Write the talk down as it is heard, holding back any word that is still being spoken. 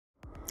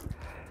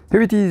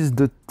Here it is,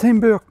 the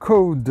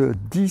Timbrecod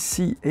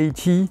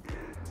DC80,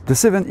 the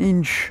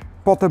 7-inch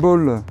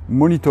portable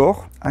monitor.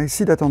 I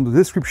see that on the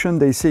description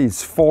they say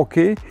it's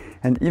 4K,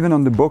 and even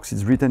on the box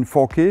it's written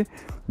 4K,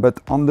 but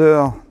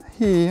under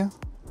here,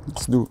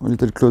 let's do a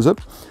little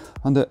close-up,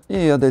 under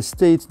here they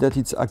state that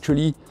it's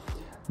actually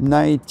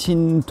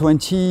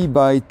 1920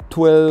 by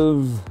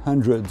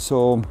 1200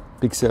 so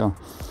pixel.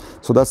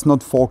 So that's not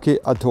 4K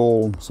at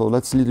all, so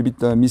that's a little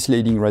bit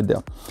misleading right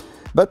there.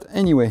 But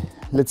anyway,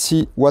 let's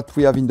see what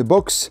we have in the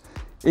box.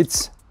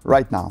 It's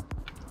right now.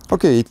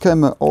 Okay, it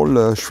came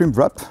all shrimp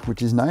wrap,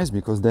 which is nice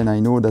because then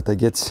I know that I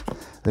get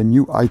a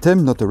new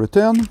item, not a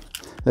return.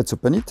 Let's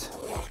open it.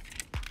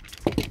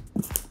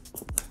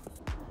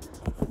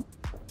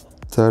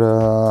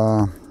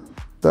 Ta-da!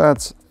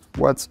 That's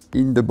what's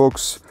in the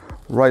box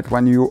right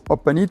when you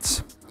open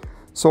it.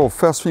 So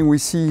first thing we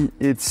see,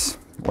 it's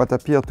what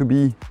appear to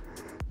be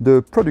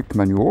the product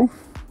manual.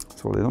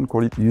 So they don't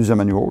call it user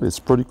manual, it's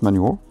product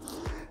manual.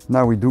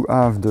 Now we do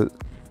have the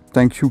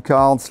thank you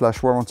card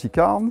 / warranty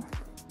card.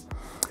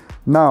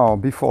 Now,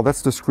 before,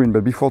 that's the screen,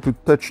 but before to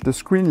touch the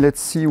screen, let's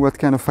see what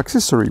kind of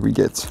accessory we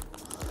get.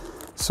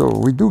 So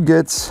we do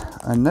get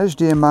an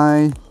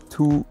HDMI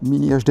to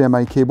mini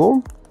HDMI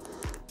cable,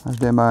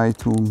 HDMI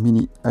to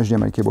mini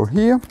HDMI cable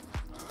here,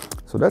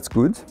 so that's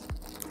good.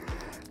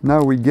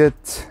 Now we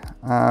get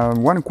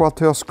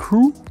 1/4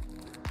 screw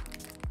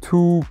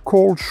to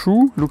cold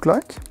shoe, look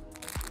like,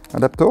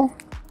 adapter,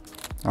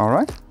 all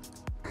right.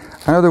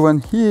 Another one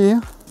here,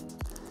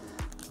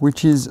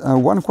 which is a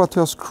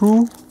 1/4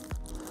 screw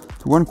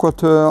to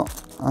 1/4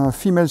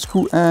 female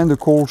screw and a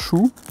cold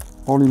shoe,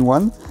 all in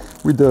one,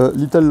 with a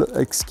little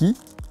X key.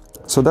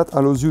 So that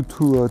allows you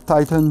to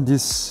tighten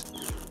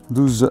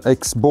those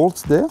X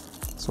bolts there.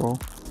 So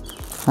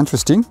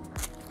interesting.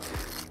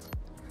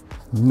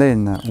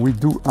 Then we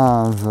do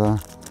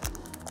have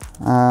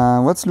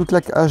what's look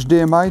like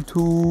HDMI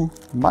to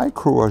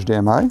micro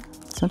HDMI.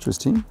 It's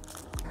interesting.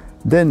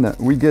 Then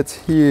we get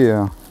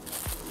here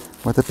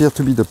what appears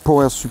to be the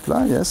power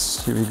supply.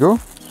 Yes, here we go.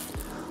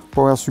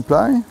 Power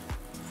supply.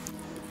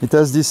 It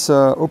has this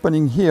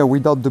opening here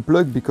without the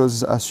plug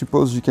because I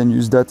suppose you can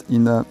use that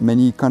in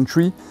many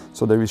countries.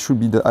 So there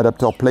should be the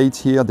adapter plate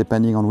here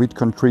depending on which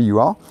country you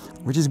are,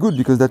 which is good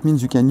because that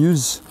means you can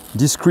use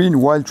this screen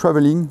while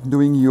traveling,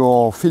 doing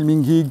your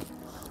filming gig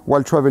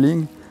while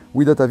traveling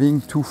without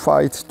having to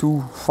fight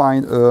to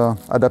find an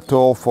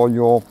adapter for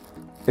your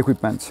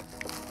equipment.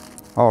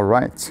 All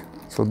right,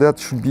 so that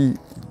should be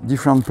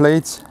different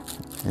plates.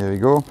 Here we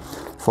go,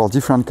 for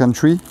different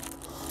countries.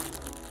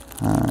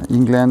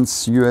 England,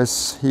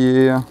 US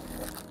here,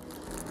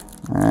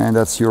 and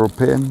that's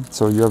European.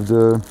 So you have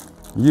the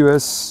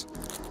US,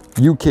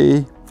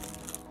 UK,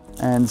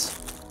 and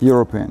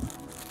European.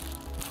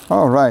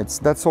 All right,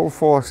 that's all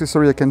for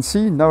accessory I can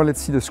see. Now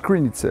let's see the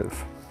screen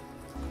itself.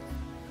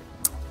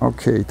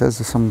 Okay, it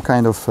has some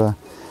kind of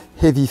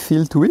heavy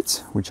feel to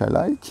it, which I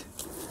like.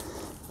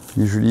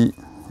 Usually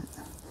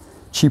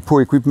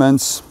cheapo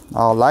equipments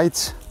are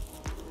light,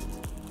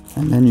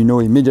 and then you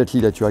know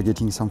immediately that you are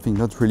getting something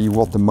not really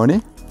worth the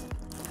money.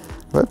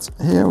 But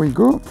here we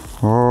go.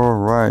 All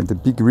right, the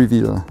big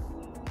reveal.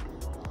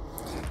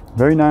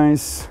 Very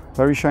nice,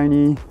 very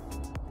shiny.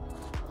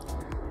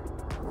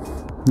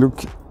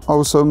 Look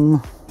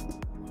awesome.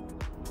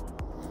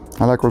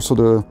 I like also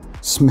the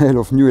smell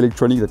of new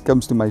electronic that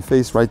comes to my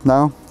face right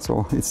now.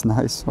 So it's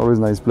nice, always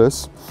nice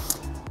plus.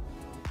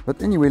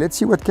 But anyway, let's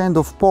see what kind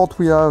of port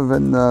we have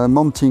and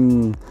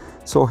mounting.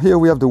 So here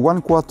we have the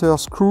 1/4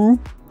 screw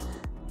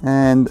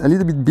and a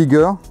little bit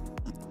bigger.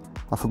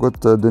 I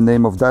forgot the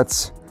name of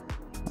that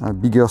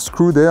bigger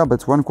screw there,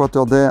 but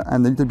 1/4 there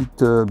and a little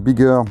bit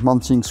bigger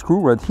mounting screw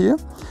right here.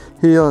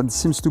 Here it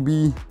seems to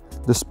be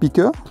the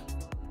speaker.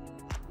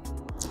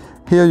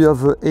 Here you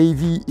have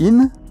AV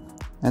in,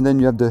 and then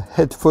you have the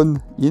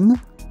headphone in.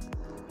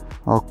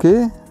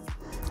 Okay.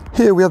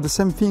 Here we have the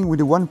same thing with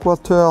the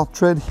 1/4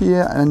 thread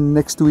here, and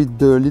next to it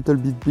the little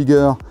bit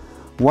bigger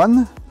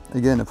one.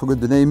 Again, I forgot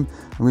the name.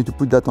 I'm going to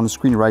put that on the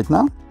screen right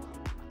now.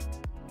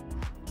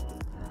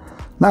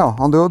 Now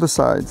on the other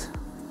side,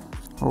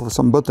 oh,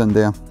 some button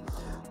there.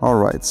 All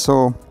right,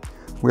 so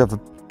we have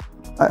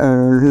a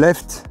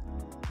left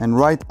and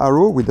right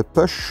arrow with the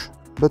push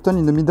button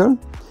in the middle.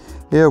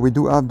 Here we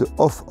do have the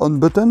off-on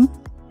button.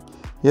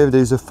 Here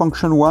there is a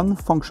function 1,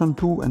 function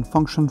 2, and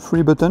function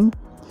 3 button.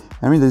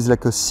 I mean, there's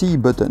like a C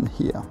button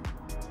here.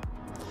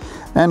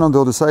 And on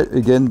the other side,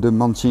 again, the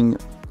mounting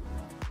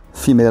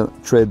female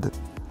thread,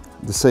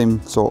 the same.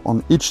 So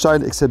on each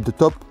side except the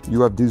top,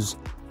 you have this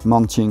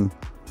mounting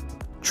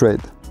thread.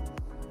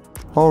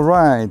 All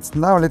right,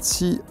 now let's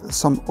see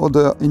some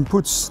other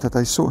inputs that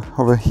I saw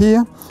over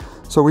here.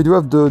 So we do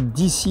have the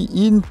DC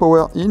in,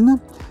 power in,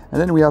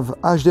 and then we have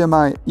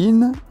HDMI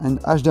in and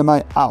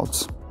HDMI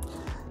out.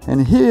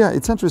 And here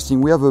it's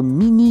interesting, we have a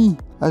mini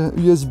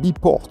USB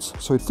port.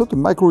 So it's not a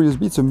micro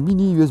USB, it's a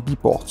mini USB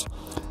port.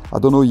 I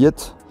don't know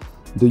yet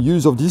the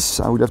use of this,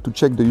 I would have to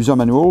check the user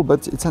manual,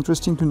 but it's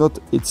interesting to note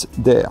it's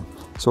there.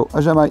 So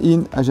HDMI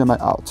in, HDMI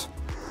out.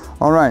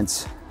 All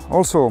right,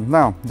 Also,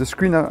 now the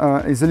screen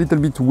is a little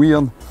bit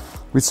weird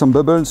with some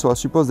bubbles, so I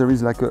suppose there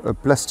is like a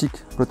plastic,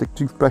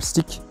 protective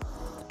plastic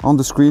on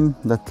the screen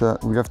that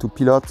we have to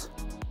peel out.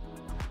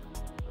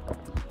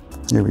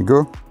 Here we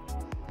go.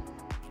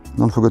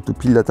 Don't forget to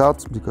peel that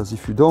out, because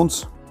if you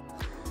don't,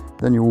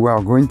 then you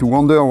are going to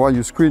wonder why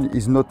your screen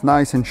is not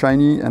nice and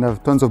shiny and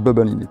have tons of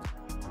bubble in it.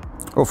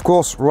 Of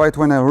course, right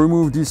when I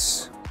remove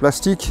this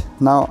plastic,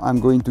 now I'm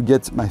going to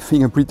get my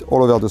fingerprint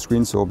all over the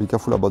screen, so be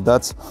careful about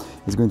that.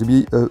 It's going to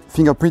be a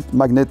fingerprint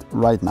magnet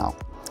right now.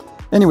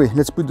 Anyway,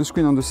 let's put the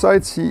screen on the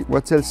side, see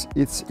what else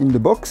it's in the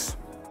box.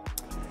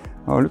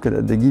 Oh, look at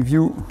that, they give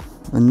you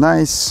a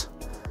nice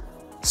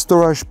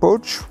storage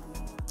pouch.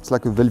 It's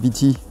like a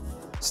velvety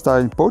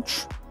style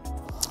pouch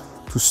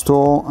to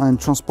store and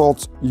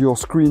transport your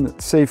screen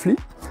safely.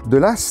 The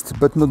last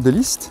but not the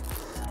least,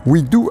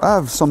 we do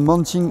have some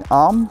mounting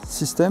arm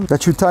system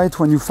that you tighten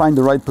when you find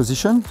the right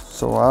position.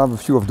 So I have a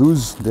few of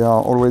those, they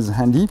are always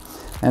handy,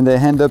 and they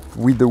end up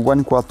with the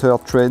 1/4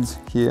 threads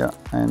here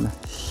and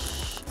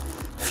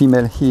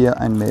female here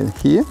and male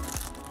here.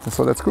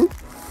 So that's cool.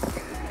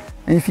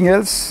 Anything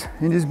else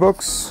in this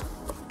box?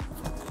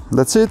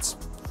 That's it.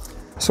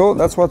 So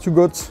that's what you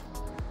got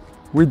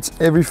with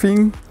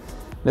everything.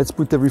 Let's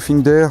put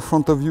everything there in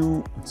front of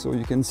you so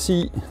you can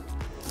see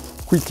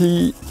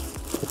quickly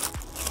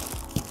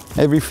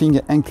everything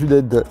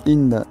included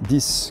in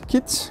this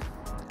kit.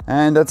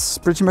 And that's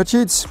pretty much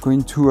it.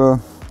 Going to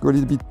go a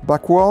little bit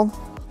backward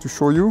to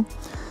show you.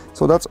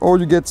 So that's all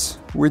you get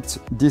with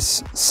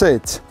this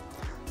set.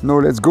 Now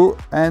let's go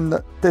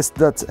and test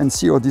that and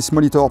see how this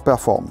monitor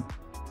performs.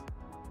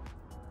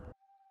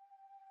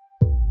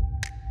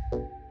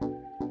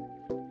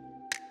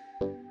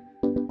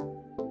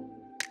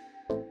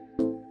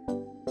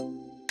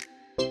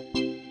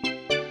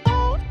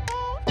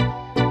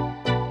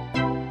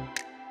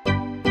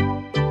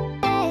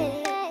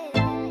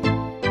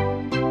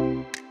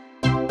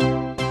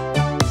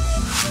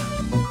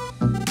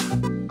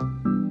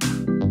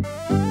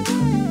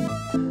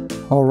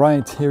 All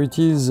right, here it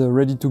is,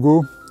 ready to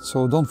go.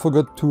 So don't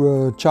forget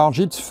to charge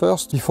it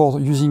first before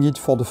using it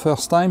for the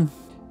first time.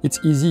 It's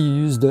easy, you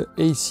use the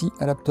AC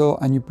adapter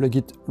and you plug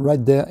it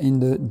right there in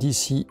the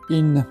DC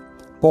in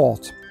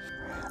port.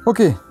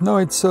 Okay, now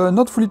it's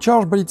not fully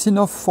charged, but it's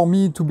enough for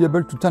me to be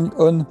able to turn it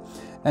on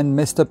and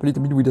messed up a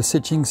little bit with the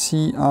settings,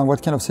 see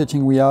what kind of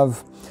setting we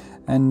have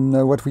and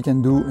what we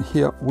can do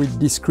here with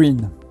this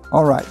screen.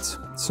 All right,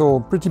 so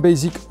pretty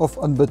basic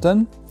off-on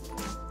button.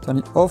 Turn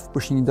it off,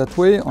 pushing it that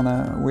way.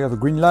 We have a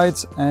green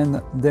light,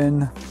 and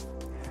then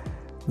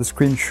the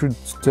screen should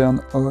turn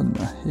on.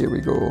 Here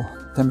we go.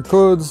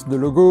 Timbrecod, the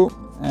logo,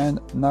 and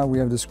now we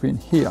have the screen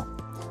here.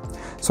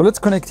 So let's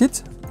connect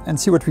it and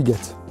see what we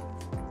get.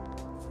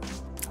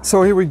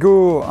 So here we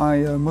go.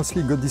 I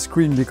mostly got this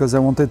screen because I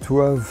wanted to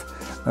have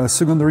a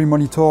secondary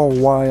monitor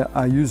while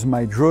I use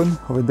my drone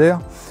over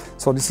there.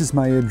 So this is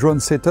my drone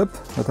setup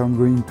that I'm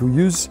going to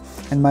use,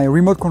 and my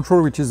remote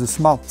control, which is a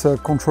smart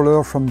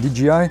controller from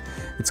DJI.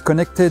 It's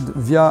connected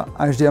via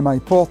HDMI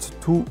port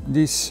to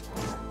this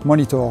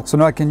monitor. So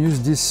now I can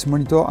use this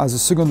monitor as a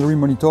secondary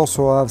monitor,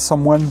 so I have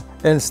someone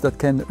else that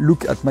can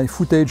look at my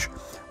footage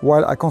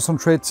while I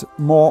concentrate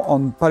more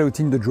on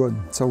piloting the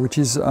drone, so which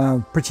is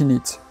pretty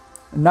neat.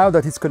 Now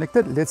that it's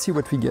connected, let's see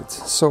what we get.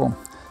 So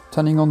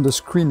turning on the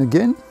screen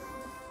again.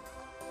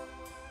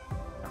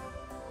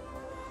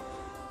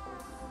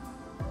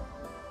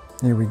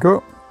 Here we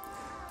go.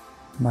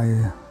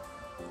 My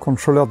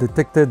controller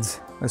detected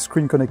a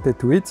screen connected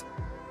to it.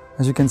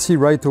 As you can see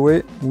right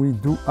away, we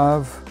do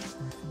have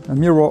a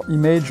mirror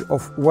image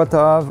of what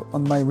I have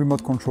on my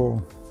remote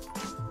control.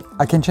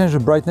 I can change the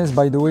brightness,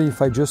 by the way,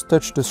 if I just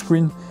touch the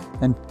screen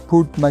and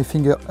put my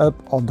finger up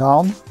or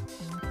down.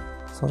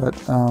 So that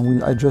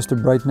will adjust the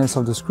brightness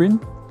of the screen.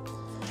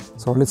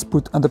 So let's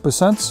put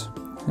 100%.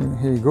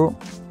 Here you go.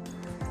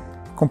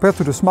 Compared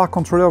to the smart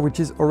controller,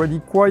 which is already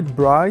quite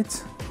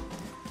bright,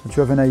 but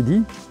you have an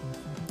idea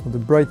of the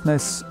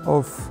brightness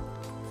of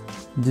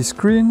the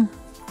screen.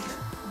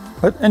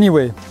 But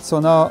anyway,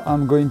 so now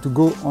I'm going to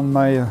go on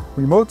my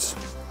remote,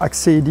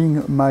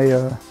 accessing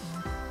my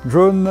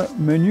drone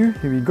menu.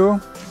 Here we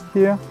go,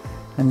 here.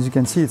 And as you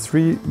can see, it's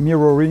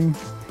mirroring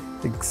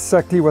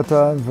exactly what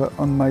I have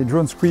on my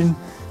drone screen,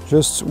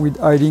 just with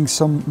adding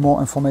some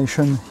more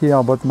information here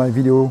about my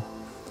video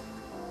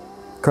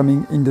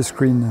coming in the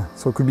screen.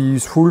 So it could be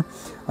useful.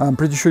 I'm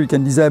pretty sure you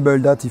can disable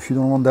that if you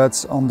don't want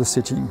that on the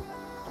setting.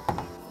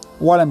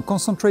 While I'm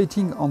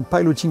concentrating on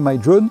piloting my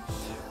drone,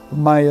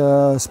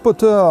 my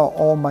spotter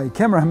or my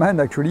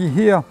cameraman actually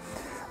here,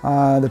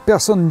 the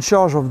person in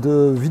charge of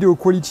the video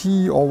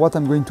quality or what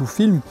I'm going to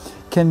film,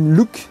 can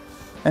look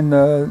and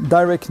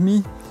direct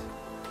me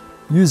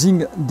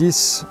using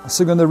this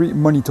secondary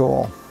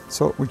monitor,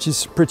 so which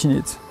is pretty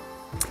neat.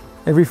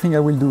 Everything I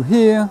will do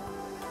here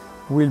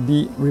will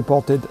be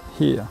reported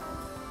here.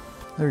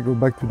 There we go,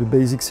 back to the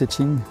basic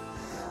setting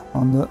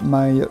on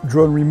my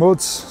drone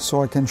remotes,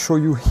 so I can show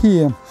you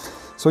here.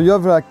 So you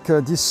have like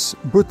this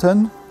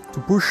button to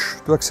push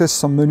to access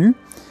some menu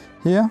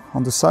here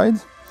on the side.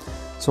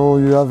 So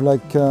you have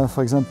like,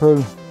 for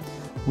example,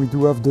 we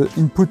do have the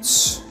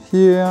inputs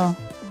here,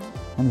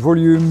 and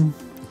volume,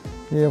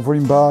 here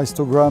volume bar,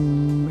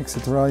 histogram,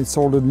 etc. It's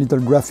all the little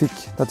graphic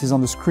that is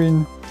on the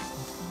screen.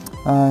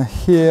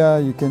 Here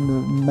you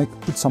can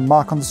put some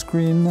mark on the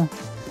screen.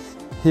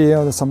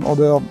 Here there's some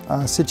other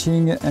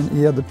setting, and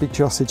here the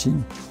picture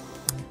setting.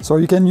 So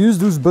you can use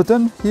those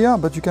buttons here,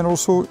 but you can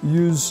also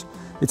use,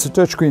 it's a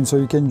touch screen, so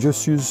you can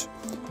just use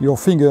your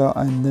finger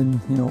and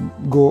then, you know,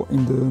 go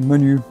in the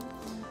menu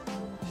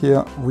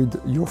here with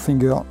your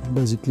finger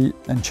basically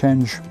and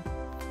change.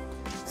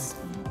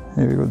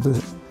 Here we go,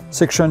 the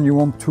section you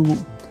want to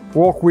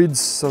work with,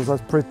 so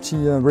that's pretty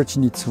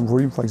neat. So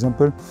volume, for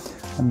example,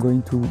 I'm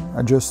going to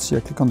adjust. See, I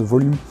click on the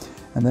volume,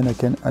 and then I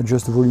can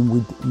adjust the volume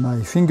with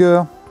my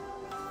finger,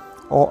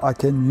 or I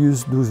can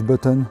use those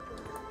buttons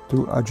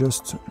to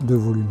adjust the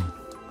volume.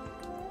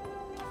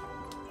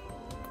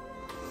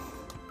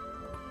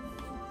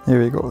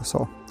 Here we go,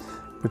 so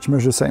pretty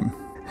much the same.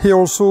 Here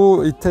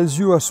also it tells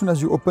you, as soon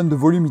as you open the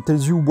volume, it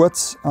tells you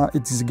what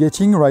it is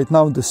getting. Right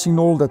now the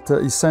signal that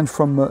is sent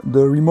from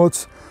the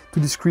remote to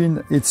the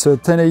screen, it's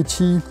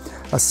 1080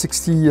 at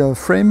 60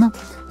 frame,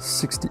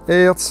 60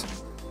 Hertz.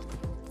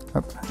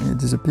 Up, it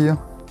disappears,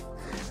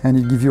 and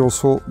it gives you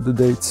also the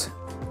date.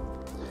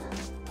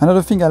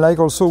 Another thing I like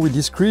also with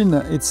this screen,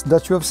 it's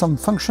that you have some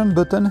function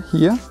button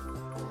here,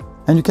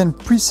 and you can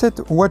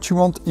preset what you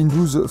want in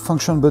those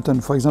function button.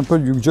 For example,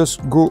 you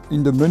just go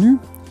in the menu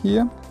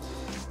here,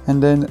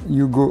 and then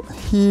you go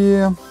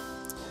here.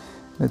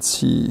 Let's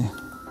see. Here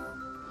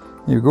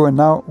you go, and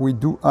now we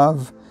do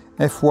have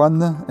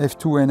F1,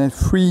 F2, and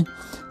F3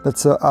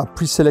 that are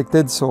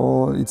pre-selected.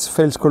 So it's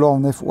fails color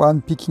on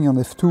F1, picking on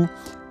F2,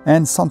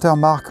 and center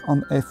mark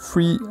on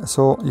F3.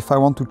 So if I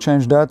want to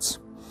change that,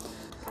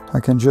 I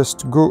can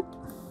just go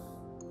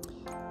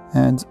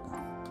and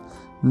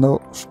now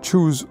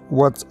choose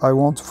what I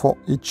want for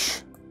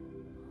each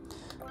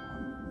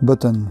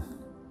button.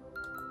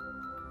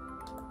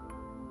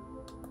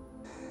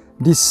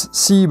 This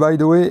C, by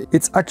the way,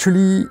 it's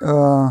actually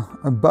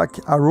a back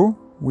arrow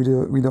with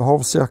a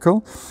whole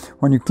circle.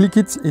 When you click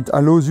it, it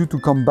allows you to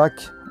come back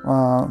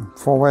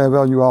for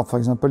wherever you are. For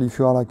example, if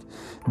you are like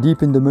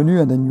deep in the menu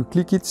and then you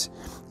click it,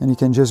 and you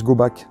can just go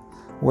back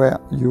where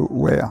you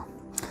were,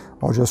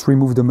 or just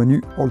remove the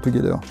menu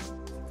altogether.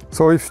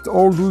 So if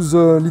all those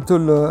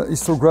little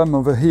histogram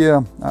over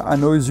here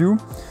annoys you,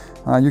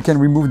 you can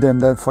remove them.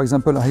 That, for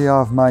example, here I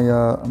have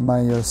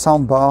my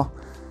sound bar.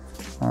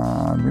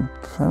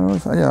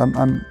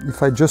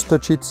 If I just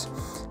touch it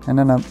and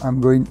then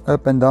I'm going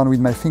up and down with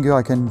my finger,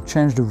 I can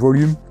change the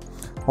volume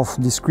of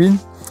the screen.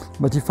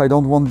 But if I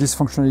don't want this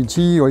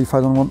functionality, or if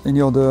I don't want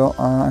any other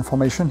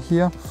information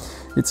here,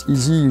 it's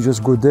easy. You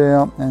just go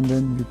there and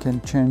then you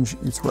can change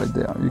it right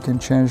there. You can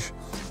change,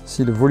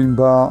 see the volume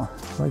bar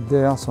right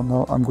there. So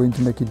now I'm going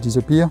to make it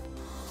disappear.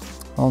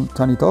 I'll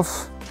turn it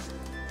off,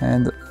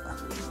 and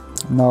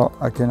now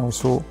I can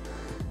also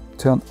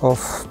turn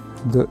off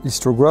the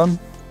histogram.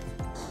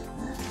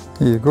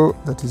 Here you go,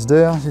 that is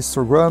there,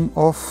 histogram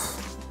off.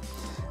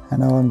 And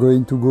now I'm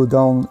going to go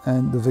down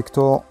and the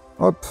vector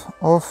up,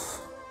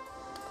 off.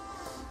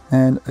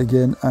 And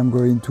again, I'm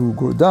going to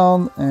go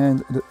down, and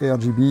the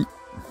RGB,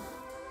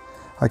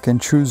 I can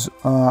choose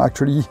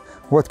actually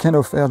what kind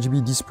of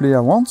RGB display I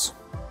want,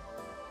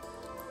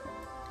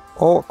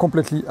 or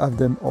completely have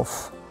them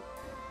off.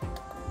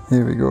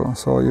 Here we go.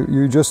 So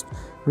you just,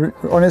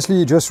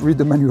 honestly, just read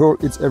the manual.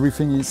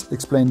 Everything is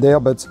explained there,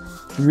 but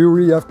you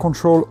really have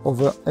control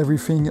over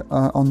everything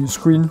on your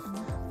screen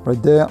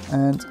right there,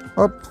 and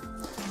up,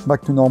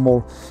 back to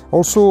normal.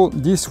 Also,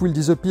 this will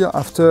disappear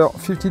after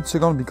 15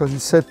 seconds because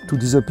it's set to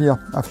disappear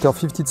after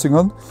 15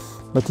 seconds.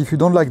 But if you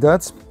don't like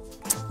that,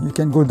 you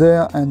can go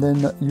there and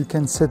then you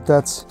can set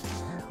that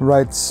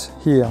right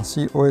here.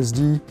 See,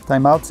 OSD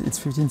timeout, it's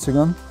 15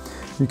 seconds.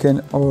 You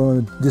can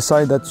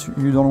decide that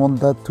you don't want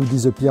that to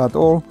disappear at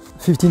all.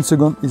 15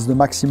 seconds is the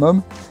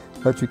maximum,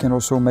 but you can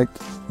also make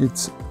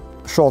it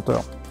shorter.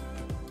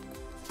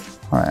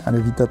 All right, I'll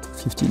leave it at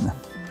 15.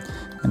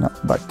 And now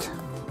back.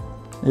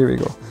 Here we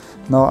go.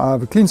 Now I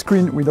have a clean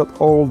screen without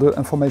all the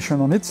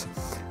information on it.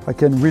 I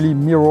can really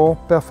mirror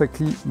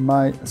perfectly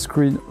my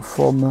screen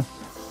from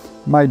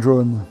my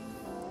drone.